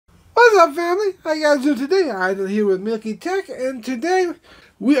What's up, family? How you guys doing today? I'm here with Milky Tech, and today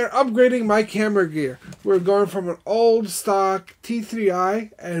we are upgrading my camera gear. We're going from an old stock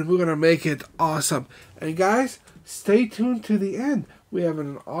T3i, and we're gonna make it awesome. And guys, stay tuned to the end. We have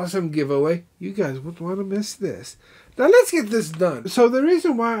an awesome giveaway. You guys wouldn't want to miss this. Now let's get this done. So the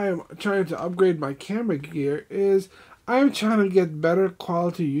reason why I'm trying to upgrade my camera gear is I'm trying to get better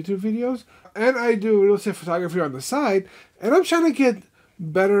quality YouTube videos, and I do real estate photography on the side, and I'm trying to get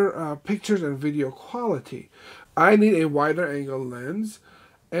better pictures and video quality. I need a wider angle lens,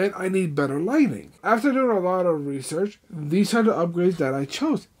 and I need better lighting. After doing a lot of research, these are the upgrades that I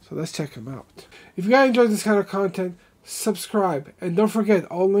chose. So let's check them out. If you guys enjoy this kind of content, subscribe, and don't forget,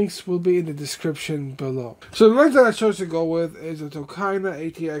 all links will be in the description below. So the lens that I chose to go with is a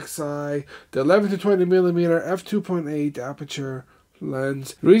Tokina ATX-i, the 11 to 20mm f2.8 aperture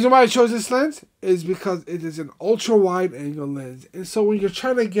lens. The reason why I chose this lens is because it is an ultra wide angle lens, and so when you're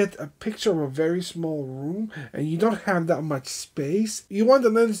trying to get a picture of a very small room and you don't have that much space, you want the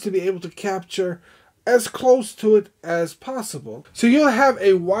lens to be able to capture as close to it as possible, so you'll have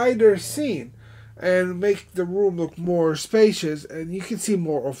a wider scene and make the room look more spacious, and you can see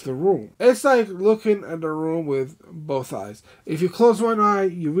more of the room. It's like looking at the room with both eyes. If you close one eye,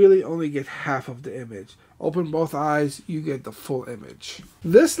 you really only get half of the image. Open both eyes, you get the full image.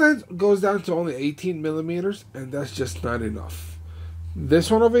 This lens goes down to only 18mm, and that's just not enough.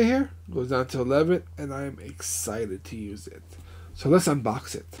 This one over here goes down to 11, and I am excited to use it. So let's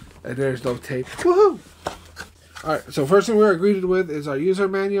unbox it. And there's no tape. Woohoo! Alright, so first thing we're greeted with is our user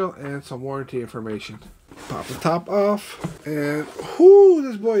manual and some warranty information. Pop the top off, and whoo,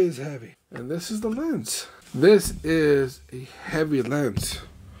 this boy is heavy. And this is the lens. This is a heavy lens.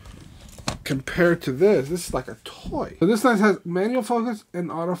 Compared to this is like a toy. So this lens has manual focus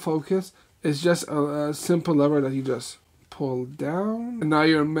and autofocus. It's just a simple lever that you just pull down, and now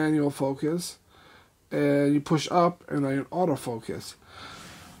you're in manual focus. And you push up, and now you're in autofocus.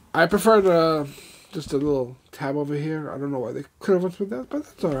 I prefer the just a little tab over here. I don't know why they could have went with that, but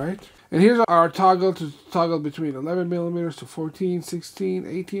that's alright. And here's our toggle to toggle between 11mm to 14, 16,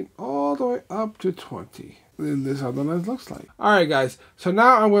 18, all the way up to 20. And this is how the lens looks like. Alright guys, so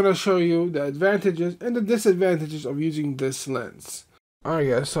now I'm going to show you the advantages and the disadvantages of using this lens.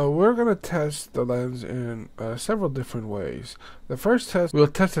 Alright guys, so we're going to test the lens in several different ways. The first test, we'll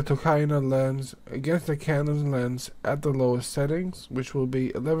test the Tokina lens against the Canon lens at the lowest settings, which will be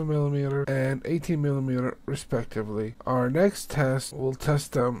 11mm and 18mm respectively. Our next test, we'll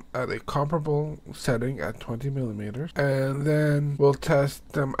test them at a comparable setting at 20mm, and then we'll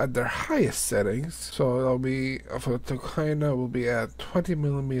test them at their highest settings. So it'll be, for the Tokina, will be at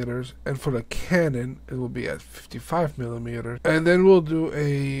 20mm, and for the Canon, it will be at 55mm. And then we'll do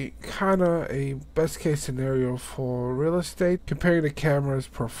a kind of a best case scenario for real estate, comparing the camera's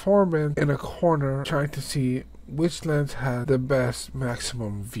performance in a corner, trying to see which lens has the best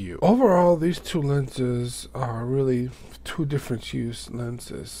maximum view. Overall, these two lenses are really two different use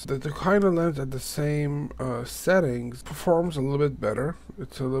lenses. The Tokina lens at the same settings performs a little bit better.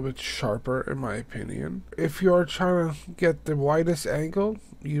 It's a little bit sharper in my opinion. If you're trying to get the widest angle,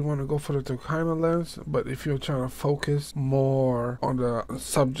 you want to go for the Tokina lens, but if you're trying to focus more on the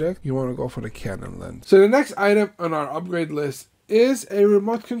subject, you want to go for the Canon lens. So the next item on our upgrade list is a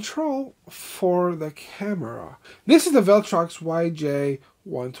remote control for the camera. This is the VILTROX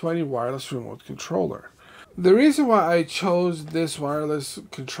JY-120 wireless remote controller. The reason why I chose this wireless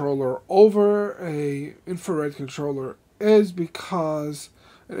controller over a infrared controller is because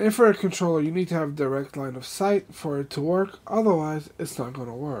an infrared controller, you need to have direct line of sight for it to work, otherwise it's not going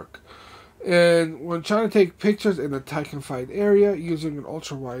to work. And when trying to take pictures in a tight confined area using an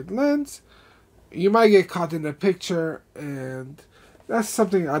ultra wide lens, you might get caught in the picture, and that's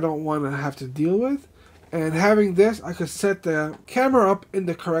something I don't want to have to deal with. And having this, I could set the camera up in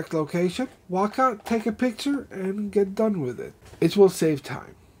the correct location, walk out, take a picture, and get done with it. It will save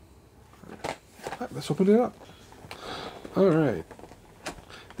time. Alright, let's open it up. Alright.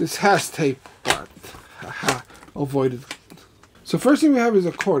 This has tape, but haha, avoided. So first thing we have is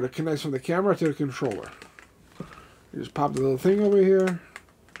a cord that connects from the camera to the controller. You just pop the little thing over here,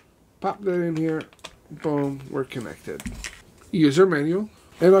 pop that in here, boom, we're connected. User manual,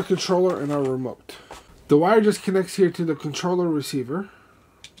 and our controller and our remote. The wire just connects here to the controller receiver.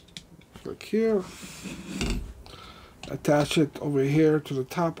 Click here. Attach it over here to the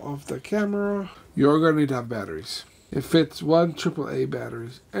top of the camera. You're going to need to have batteries. It fits one AAA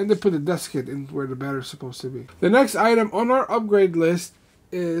batteries, and they put the desiccant in where the battery is supposed to be. The next item on our upgrade list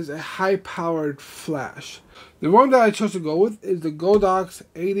is a high-powered flash. The one that I chose to go with is the Godox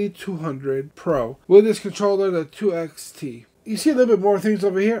 8200 Pro with this controller, the 2XT. you see a little bit more things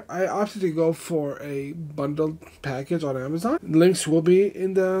over here. I opted to go for a bundled package on Amazon. Links will be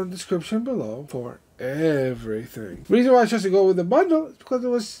in the description below for everything. The reason why I chose to go with the bundle is because it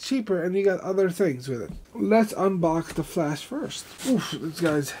was cheaper and you got other things with it. Let's unbox the flash first. Oof, this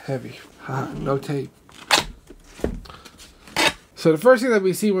guy's heavy. No tape. So the first thing that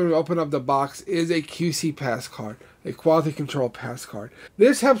we see when we open up the box is a QC pass card, a quality control pass card.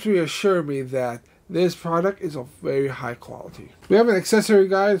 This helps reassure me that this product is of very high quality. We have an accessory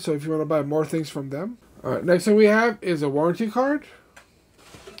guide, so if you want to buy more things from them. Alright, next thing we have is a warranty card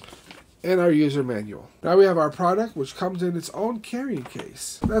and our user manual. Now we have our product, which comes in its own carrying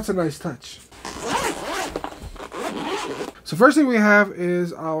case. That's a nice touch. So first thing we have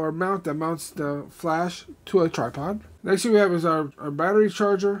is our mount that mounts the flash to a tripod. Next thing we have is our battery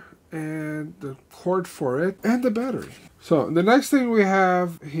charger and the cord for it and the battery. So the next thing we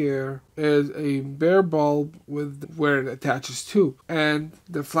have here is a bare bulb with where it attaches to, and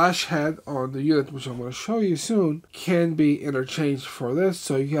the flash head on the unit, which I'm going to show you soon, can be interchanged for this.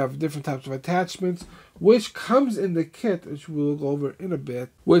 So you have different types of attachments, which comes in the kit, which we'll go over in a bit,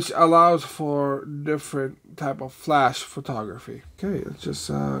 which allows for different type of flash photography. Okay, let's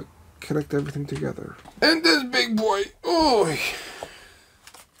just connect everything together. And this big boy, oh,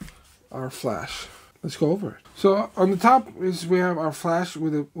 our flash. Let's go over it. So on the top is we have our flash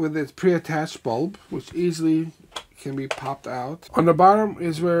with its pre-attached bulb, which easily can be popped out. On the bottom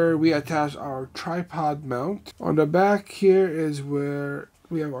is where we attach our tripod mount. On the back here is where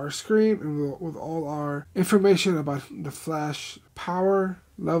we have our screen and with all our information about the flash power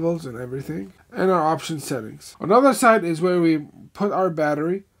levels and everything, and our option settings. On the other side is where we put our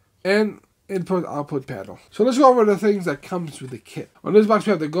battery and input-output panel. So let's go over the things that comes with the kit. On this box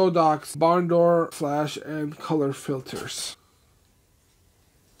we have the Godox barn door, flash, and color filters.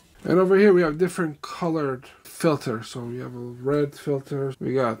 And over here we have different colored filters. So we have a red filter,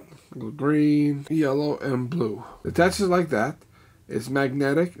 we got green, yellow, and blue. It attaches like that. It's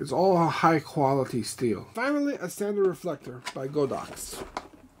magnetic. It's all high quality steel. Finally, a standard reflector by Godox.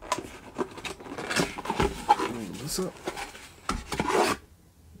 This up.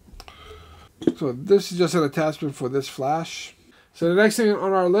 So this is just an attachment for this flash. So the next thing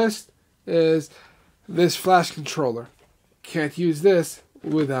on our list is this flash controller. Can't use this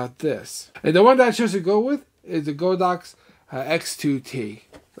without this. And the one that I chose to go with is the Godox X2T.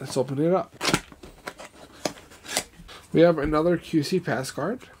 Let's open it up. We have another QC pass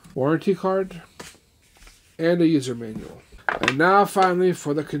card, warranty card, and a user manual. And now finally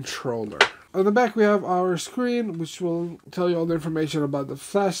for the controller. On the back we have our screen, which will tell you all the information about the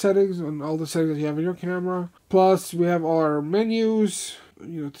flash settings and all the settings that you have in your camera. Plus we have all our menus,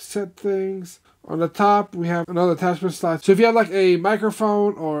 to set things. On the top we have another attachment slot. So if you have like a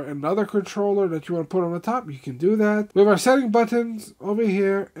microphone or another controller that you want to put on the top, you can do that. We have our setting buttons over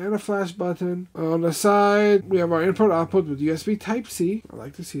here and a flash button. On the side we have our input output with USB Type-C. I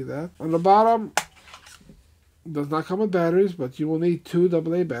like to see that. On the bottom, does not come with batteries, but you will need 2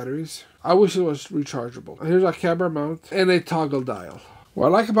 AA batteries. I wish it was rechargeable. Here's our camera mount and a toggle dial. What I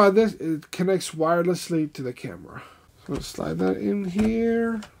like about this is it connects wirelessly to the camera. So slide that in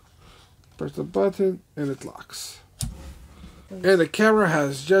here, press the button, and it locks. And the camera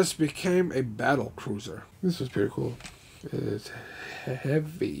has just become a battle cruiser. This was pretty cool. It's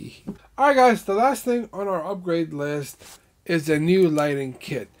heavy. Alright guys, the last thing on our upgrade list is the new lighting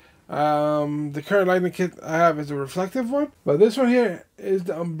kit. The current lighting kit I have is a reflective one, but this one here is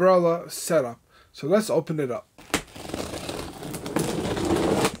the umbrella setup. So let's open it up.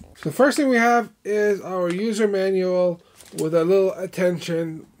 So the first thing we have is our user manual with a little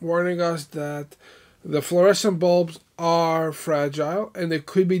attention warning us that the fluorescent bulbs are fragile and they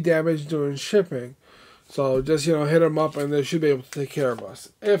could be damaged during shipping. So just, hit them up and they should be able to take care of us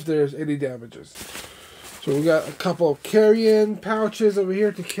if there's any damages. So we got a couple of carry-in pouches over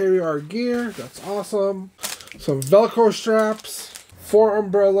here to carry our gear. That's awesome. Some Velcro straps, 4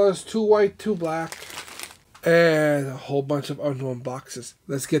 umbrellas, 2 white, 2 black, and a whole bunch of unknown boxes.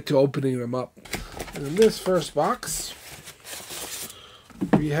 Let's get to opening them up. And in this first box,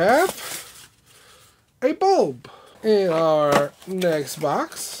 we have a bulb. In our next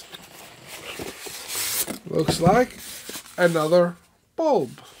box, looks like another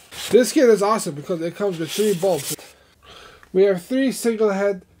bulb. This kit is awesome because it comes with 3 bulbs. We have 3 single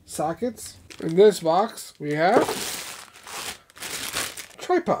head sockets. In this box, we have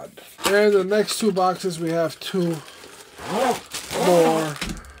tripod. And the next 2 boxes, we have 2 more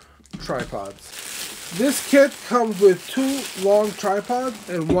tripods. This kit comes with 2 long tripods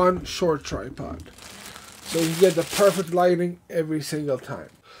and 1 short tripod. So you get the perfect lighting every single time.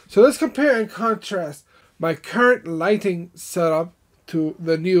 So let's compare and contrast my current lighting setup to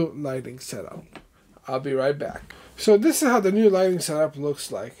the new lighting setup. I'll be right back. So this is how the new lighting setup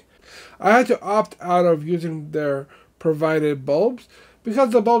looks like. I had to opt out of using their provided bulbs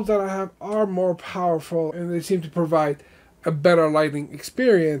because the bulbs that I have are more powerful and they seem to provide a better lighting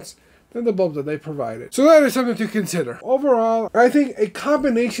experience than the bulbs that they provided. So that is something to consider. Overall, I think a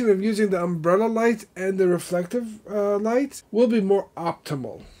combination of using the umbrella lights and the reflective lights will be more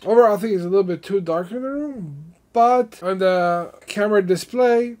optimal. Overall, I think it's a little bit too dark in the room, but on the camera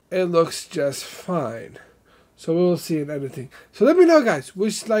display, it looks just fine. So we will see in editing. So let me know, guys,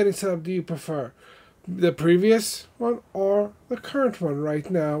 which lighting setup do you prefer? The previous one or the current one right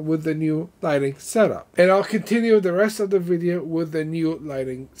now with the new lighting setup. And I'll continue the rest of the video with the new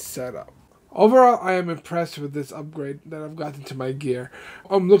lighting setup. Overall, I am impressed with this upgrade that I've gotten to my gear.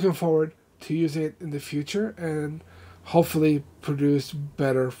 I'm looking forward to using it in the future and hopefully produce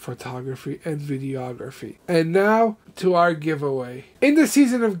better photography and videography. And now to our giveaway. In the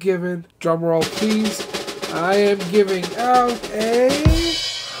season of giving, drumroll please, I am giving out a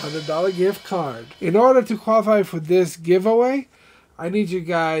 $100 gift card. In order to qualify for this giveaway, I need you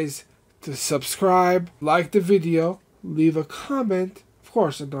guys to subscribe, like the video, leave a comment, of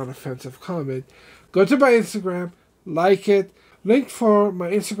course a non-offensive comment, go to my Instagram, like it. Link for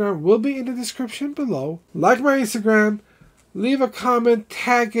my Instagram will be in the description below. Like my Instagram, leave a comment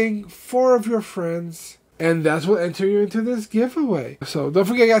tagging 4 of your friends, and that will enter you into this giveaway. So don't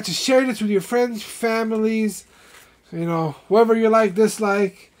forget, guys, to share this with your friends, families, you know, whoever you like,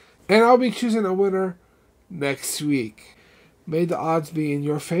 dislike. And I'll be choosing a winner next week. May the odds be in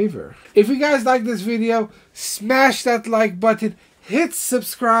your favor. If you guys like this video, smash that like button, hit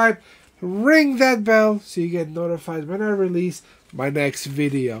subscribe, ring that bell so you get notified when I release my next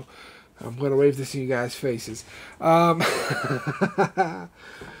video. I'm going to wave this in you guys' faces.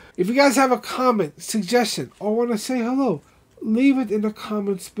 If you guys have a comment, suggestion, or want to say hello, leave it in the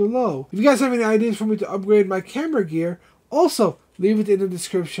comments below. If you guys have any ideas for me to upgrade my camera gear, also leave it in the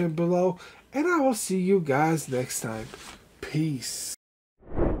description below. And I will see you guys next time. Peace.